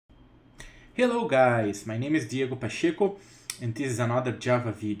Hello guys, my name is Diego Pacheco and this is another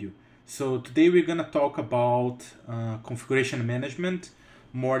Java video. So today we're gonna talk about configuration management,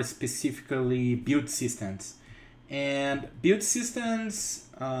 more specifically build systems. And build systems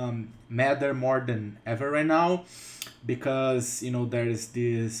matter more than ever right now because there is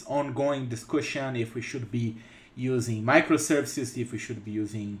this ongoing discussion if we should be using microservices, if we should be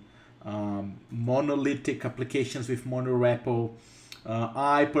using monolithic applications with monorepo.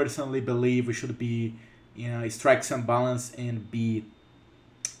 I personally believe we should be, strike some balance and be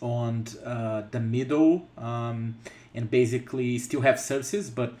on the middle and basically still have services,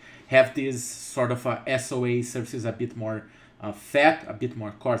 but have this sort of SOA services a bit more fat, a bit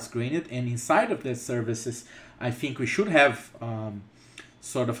more coarse-grained. And inside of the services, I think we should have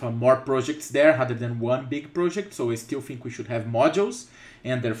sort of more projects there rather than one big project. So I still think we should have modules,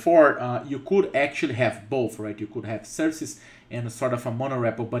 and therefore you could actually have both, right? You could have services and sort of a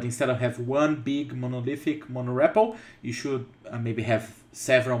monorepo, but instead of have one big monolithic monorepo, you should maybe have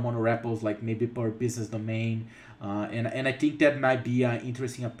several monorepos, like maybe per business domain, and I think that might be an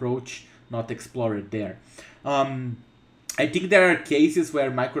interesting approach not explored there. I think there are cases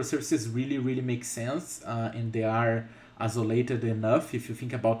where microservices really make sense, and they are isolated enough. If you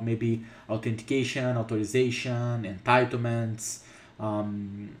think about maybe authentication, authorization, entitlements,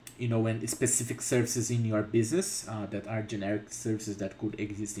 and specific services in your business that are generic services that could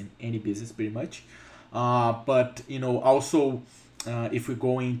exist in any business pretty much. But also if we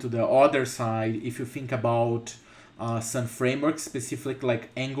go into the other side, if you think about some frameworks specific like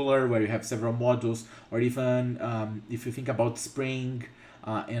Angular, where you have several modules, or even if you think about Spring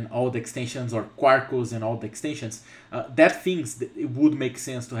and all the extensions, or Quarkus and all the extensions, it would make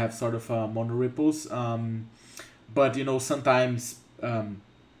sense to have sort of monorepos. But sometimes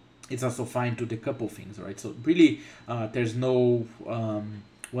it's also fine to decouple things, right? So really, there's no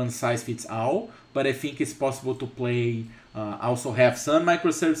one size fits all, but I think it's possible to play, also have some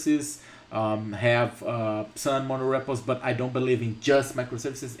microservices, have some monorepos, but I don't believe in just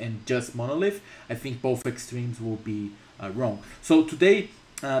microservices and just monolith. I think both extremes will be wrong. So today,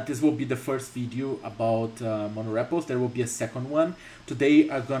 this will be the first video about monorepos. There will be a second one.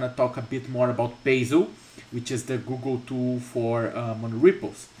 Today, I'm gonna talk a bit more about Bazel, which is the Google tool for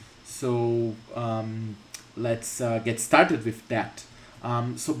monorepos. So let's get started with that.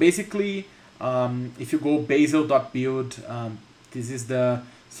 So basically, if you go bazel.build, this is the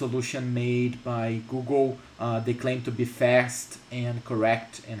solution made by Google. They claim to be fast and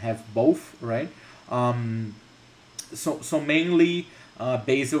correct and have both, right? So mainly,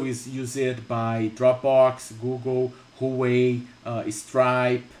 Bazel is used by Dropbox, Google, Huawei,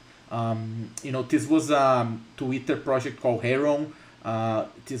 Stripe. This was a Twitter project called Heron.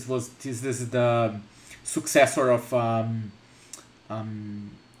 This is the successor of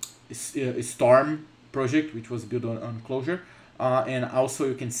Storm project, which was built on Clojure. And also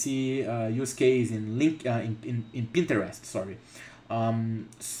you can see use case in in Pinterest. Sorry.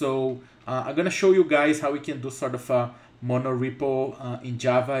 So I'm gonna show you guys how we can do sort of a monorepo in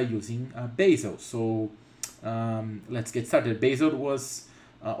Java using Bazel. So let's get started. Bazel was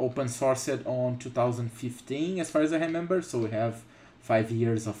open sourced on 2015, as far as I remember. So we have 5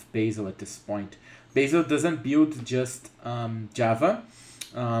 years of Bazel at this point. Bazel doesn't build just Java.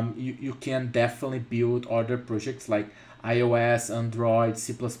 You can definitely build other projects like iOS, Android,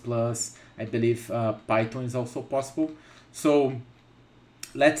 C++. I believe Python is also possible. So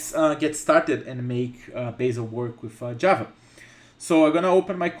let's get started and make Bazel work with Java. So I'm gonna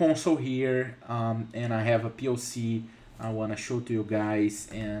open my console here, and I have a POC I wanna show to you guys,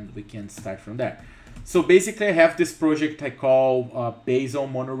 and we can start from there. So basically, I have this project I call Bazel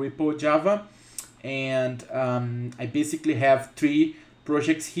Monorepo Java, and I basically have 3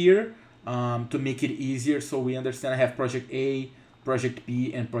 projects here to make it easier. So we understand I have project A, project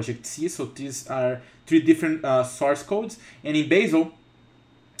B, and project C. So these are 3 different source codes, and in Bazel,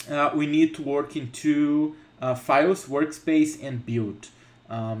 we need to work in 2 files, workspace and build.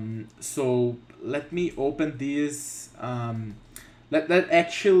 So let me open this. Let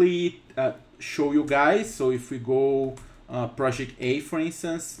actually show you guys. So if we go project A, for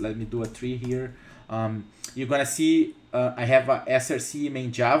instance, let me do a tree here. You're gonna see I have a src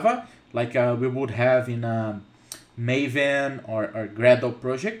main Java, like we would have in a Maven or Gradle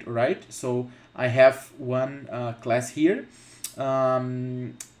project, right? So I have one class here.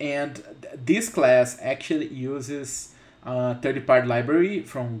 And this class actually uses a third-party library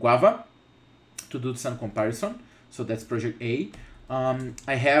from Guava to do some comparison. So that's project A.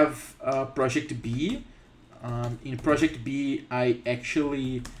 I have project B. In project B, I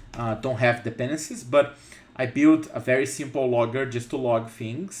actually don't have dependencies, but I built a very simple logger just to log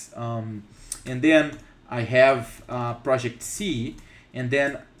things. And then I have project C, and then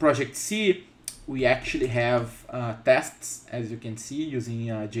project C, we actually have tests, as you can see, using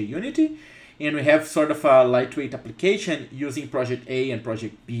JUnity. And we have sort of a lightweight application using project A and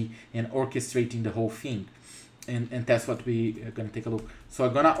project B and orchestrating the whole thing. And that's what we are going to take a look. So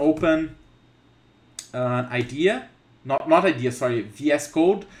I'm going to open an IDEA, not IDEA, sorry, VS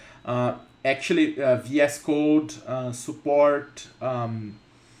Code. Actually, VS Code support,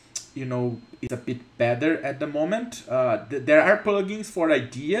 you know, is a bit better at the moment. There are plugins for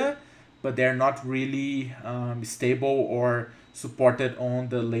IDEA, but they're not really stable or supported on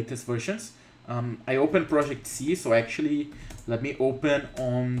the latest versions. I open project C, so actually let me open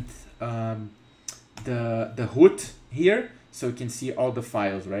on the hood here so you can see all the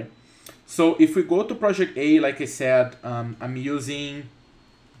files, right? So if we go to project A, like I said, I'm using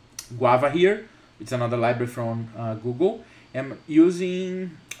Guava here. It's another library from Google. I'm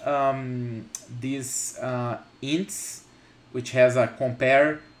using these ints, which has a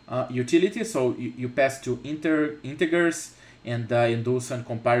compare utility. So you pass to integers and do some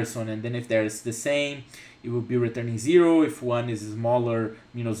comparison, and then if there's the same, it will be returning 0. If one is smaller,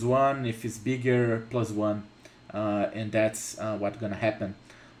 -1. If it's bigger, +1, and that's what's gonna happen.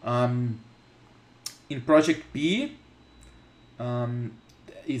 In project B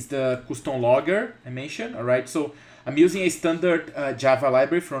is the custom logger I mentioned. All right, so I'm using a standard Java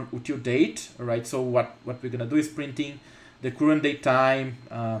library from Untitled. All right, so what we're gonna do is printing the current date time,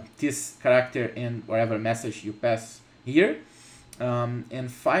 this character, and whatever message you pass here.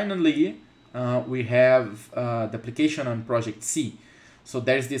 And finally, we have the application on project C. So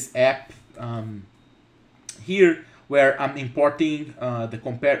there's this app here where I'm importing the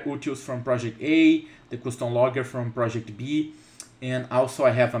compare utils from project A, the custom logger from project B, and also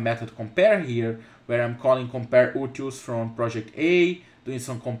I have a method compare here where I'm calling compare utils from project A, doing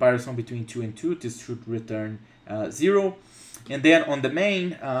some comparison between 2 and 2. This should return 0. And then on the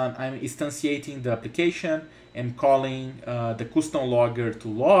main, I'm instantiating the application and calling the custom logger to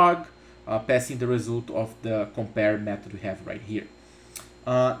log, passing the result of the compare method we have right here.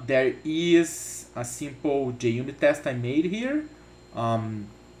 There is a simple JUnit test I made here.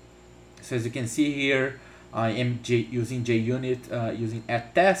 So as you can see here, I am using JUnit using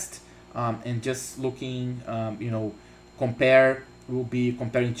 @test, and just looking, you know, compare will be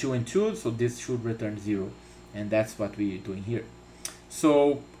comparing 2 and 2, so this should return 0, and that's what we're doing here.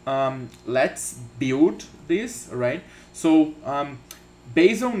 So let's build this, right? So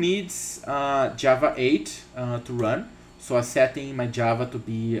Bazel needs Java 8 to run, so I'm setting my Java to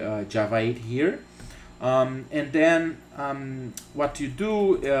be Java 8 here. And then what you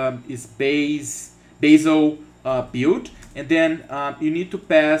do is Bazel build, and then you need to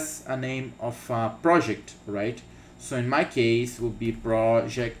pass a name of project, right? So in my case, it will be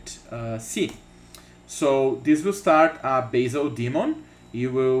project C. So this will start a Bazel daemon. You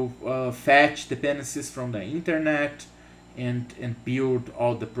will fetch dependencies from the internet and build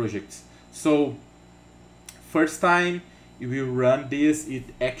all the projects. So first time you will run this, it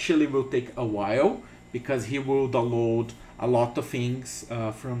actually will take a while because he will download a lot of things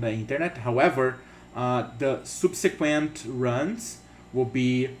from the internet. However, the subsequent runs will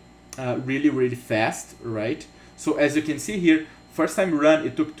be really fast, right? So as you can see here, first time run,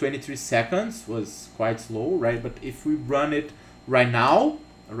 it took 23 seconds, was quite slow, right? But if we run it right now,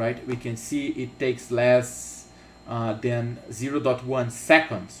 right, we can see it takes less than 0.1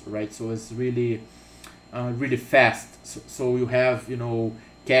 seconds, right? So it's really fast. So you have, you know,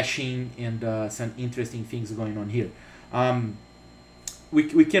 caching and some interesting things going on here.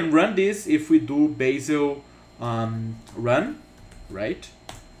 We can run this if we do Bazel run, right?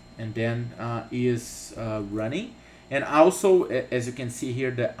 And then is running. And also, as you can see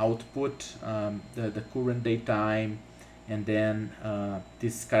here, the output, the current date time, and then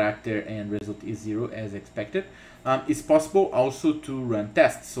this character and result is 0 as expected. It's possible also to run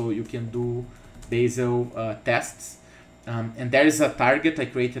tests, so you can do Bazel tests. And there is a target I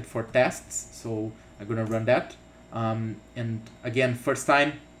created for tests, so I'm gonna run that. And again, first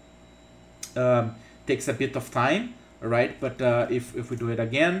time takes a bit of time, right? But if we do it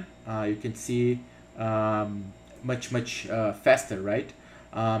again, you can see much faster, right?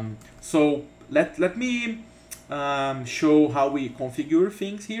 So let me show how we configure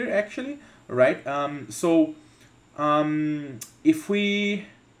things here actually, right? So if we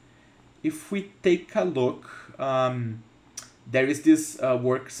take a look, there is this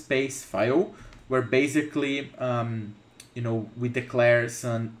workspace file where basically you know, we declare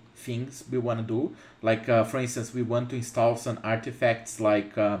some things we want to do, like for instance, we want to install some artifacts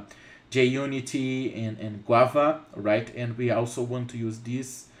like JUnity and Guava, right? And we also want to use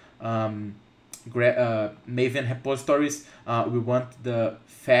these Maven repositories. We want the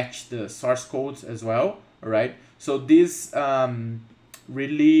fetch the source codes as well, right? So this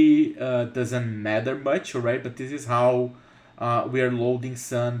really doesn't matter much, right? But this is how we are loading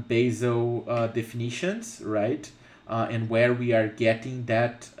some Bazel definitions, right? And where we are getting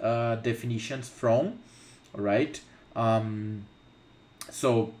that definitions from, right?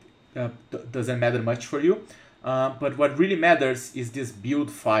 So doesn't matter much for you. But what really matters is this build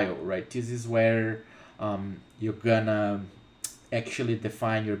file, right? This is where you're gonna actually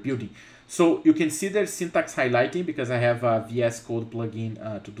define your building. So you can see there's syntax highlighting because I have a VS Code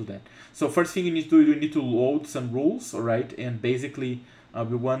plugin to do that. So first thing you need to do, you need to load some rules, all right? And basically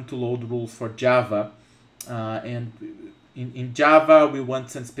we want to load rules for Java. And in Java, we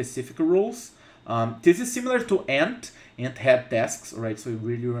want some specific rules. This is similar to Ant. Ant had tasks, right? So it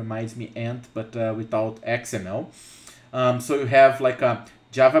really reminds me Ant, but without XML. So you have like a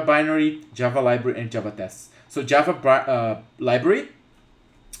Java binary, Java library, and Java tests. So Java library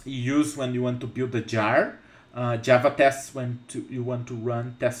you use when you want to build a jar, Java tests when you want to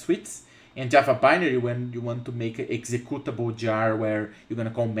run test suites, and Java binary when you want to make an executable jar where you're gonna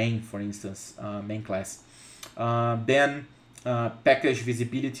call main, for instance, main class. Then package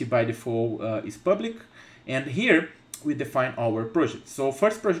visibility by default is public, and here we define our project. So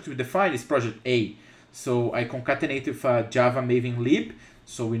first project we define is project A. So I concatenate with Java Maven lib,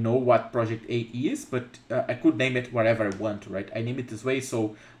 so we know what project A is, but I could name it whatever I want, right? I name it this way,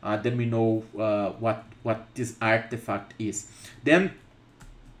 so then we know what this artifact is. Then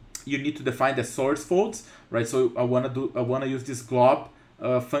you need to define the source folds, right? So I wanna use this glob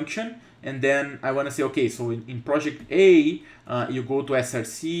function, and then I wanna say, okay, so in project A, you go to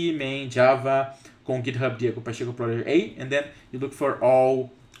src main Java com GitHub Diego Pacheco project A, and then you look for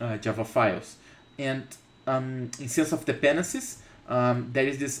all Java files. And in sense of dependencies, there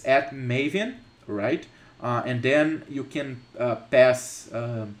is this @maven, right? And then you can pass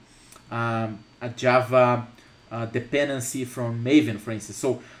a Java dependency from Maven, for instance.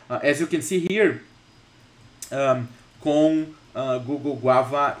 So as you can see here, Google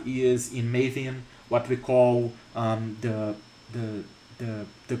Guava is in Maven what we call the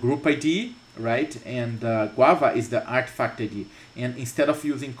group ID, right? And Guava is the artifact ID. And instead of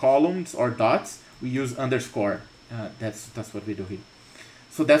using columns or dots, we use underscore. That's what we do here.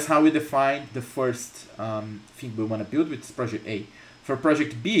 So that's how we define the first thing we want to build, which is project A. For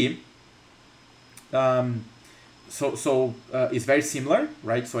project B, it's very similar,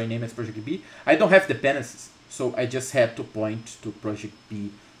 right? So I name it project B. I don't have dependencies, so I just had to point to project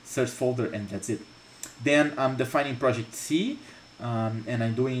B search folder, and that's it. Then I'm defining project C, and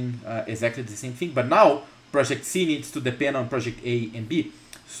I'm doing exactly the same thing, but now project C needs to depend on project A and B.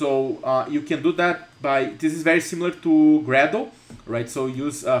 So you can do that by, this is very similar to Gradle, right? So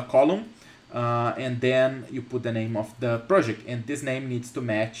use a column, and then you put the name of the project, and this name needs to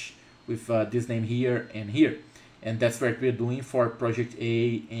match with this name here and here. And that's what we're doing for project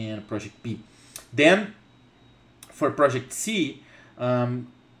A and project B. Then for project C,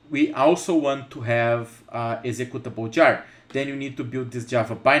 we also want to have executable jar. Then you need to build this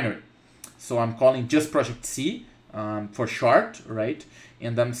Java binary. So I'm calling just project C for short, right?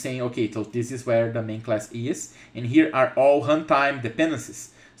 And I'm saying, okay, so this is where the main class is. And here are all runtime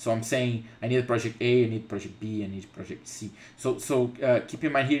dependencies. So I'm saying I need project A, I need project B, I need project C. So keep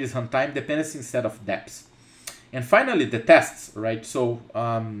in mind here is runtime dependency instead of deps. And finally, the tests, right? So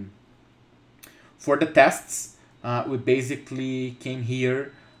for the tests, we basically came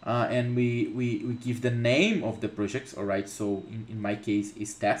here and we give the name of the projects, all right? So in my case,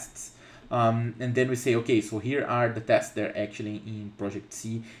 is tests. And then we say, okay, so here are the tests. They're actually in project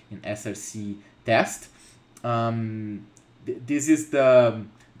C, in src test. This is the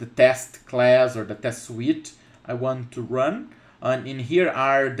test class or the test suite I want to run. And in here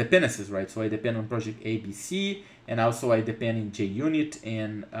are dependencies, right? So I depend on project A, B, C, and also I depend in JUnit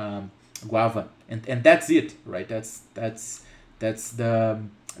and Guava, and that's it, right? That's the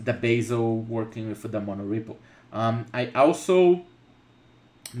Bazel working with the Monorepo. I also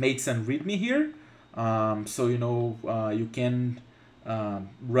made some README here, so you know you can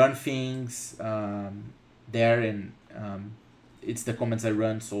run things there, and it's the comments I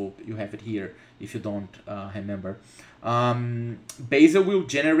run, so you have it here if you don't remember. Bazel will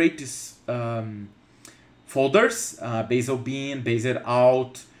generate these folders, Bazel bin, Bazel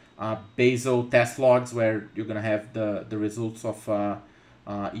out, Bazel test logs, where you're gonna have the results of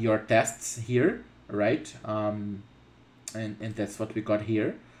your tests here, right? And that's what we got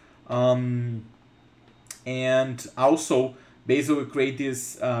here. And also Bazel will create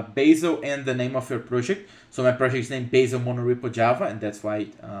this Bazel and the name of your project. So my project is named Bazel Monorepo Java, and that's why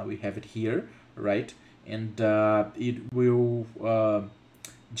we have it here, right? And it will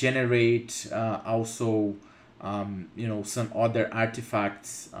generate also some other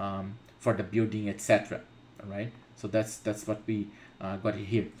artifacts for the building, etc. Right? So that's what we got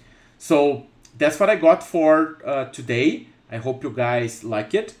here. So that's what I got for today. I hope you guys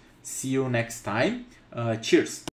like it. See you next time. Cheers.